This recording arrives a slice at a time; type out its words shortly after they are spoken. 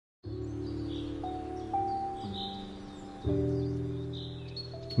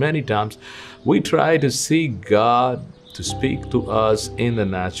Many times we try to see God to speak to us in the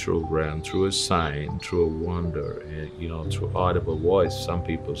natural realm through a sign, through a wonder, and through audible voice. Some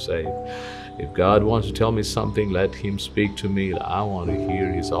people say, if God wants to tell me something, let him speak to me. I want to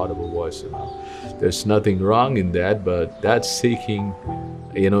hear his audible voice. There's nothing wrong in that, but that's seeking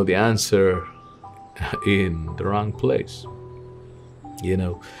the answer in the wrong place.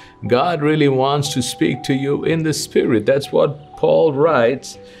 God really wants to speak to you in the Spirit. That's what Paul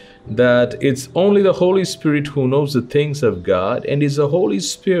writes, that it's only the Holy Spirit who knows the things of God, and it's the Holy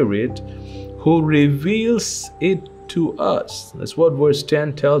Spirit who reveals it to us. That's what verse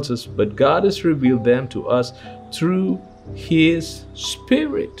 10 tells us. But God has revealed them to us through his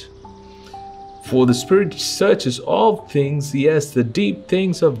Spirit. For the Spirit searches all things, yes, the deep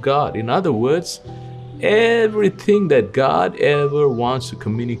things of God. In other words, everything that God ever wants to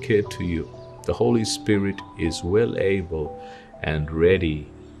communicate to you, the Holy Spirit is well able and ready,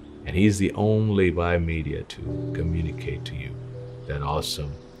 and he's the only by media to communicate to you that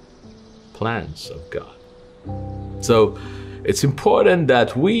awesome plans of God. So it's important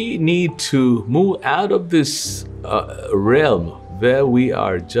that we need to move out of this realm where we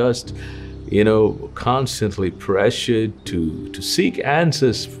are just constantly pressured to seek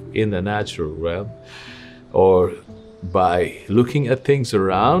answers in the natural realm, or by looking at things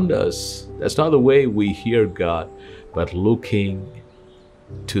around us. That's not the way we hear God, but looking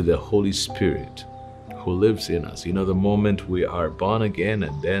to the Holy Spirit who lives in us. The moment we are born again,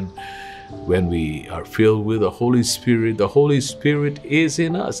 and then when we are filled with the Holy Spirit is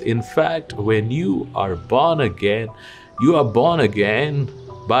in us. In fact, when you are born again, you are born again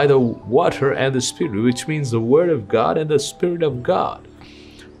by the water and the Spirit, which means the Word of God and the Spirit of God.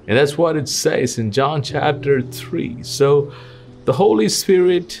 And that's what it says in John chapter 3. So the Holy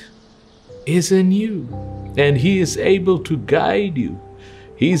Spirit is in you, and he is able to guide you.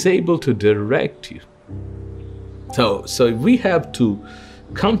 He is able to direct you. So we have to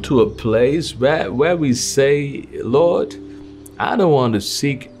come to a place where we say, Lord, I don't want to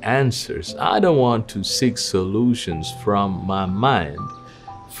seek answers. I don't want to seek solutions from my mind,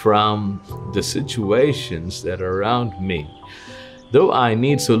 from the situations that are around me. Though I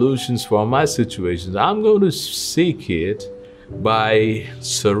need solutions for my situations, I'm going to seek it by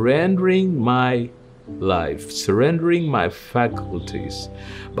surrendering my life, surrendering my faculties,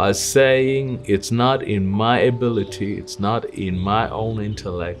 by saying it's not in my ability, it's not in my own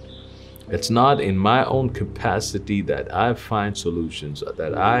intellect, it's not in my own capacity that I find solutions,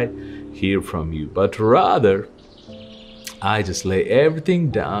 that I hear from you, but rather I just lay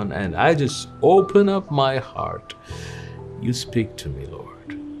everything down and I just open up my heart. You speak to me,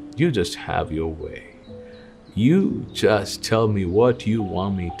 Lord. You just have your way. You just tell me what you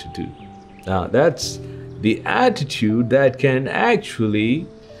want me to do. Now, that's the attitude that can actually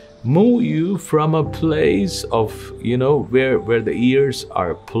move you from a place of, where the ears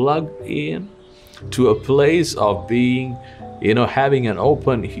are plugged in, to a place of being, having an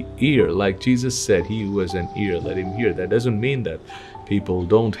open ear. Like Jesus said, he who has an ear, let him hear. That doesn't mean that people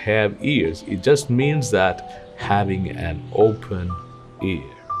don't have ears. It just means that having an open ear.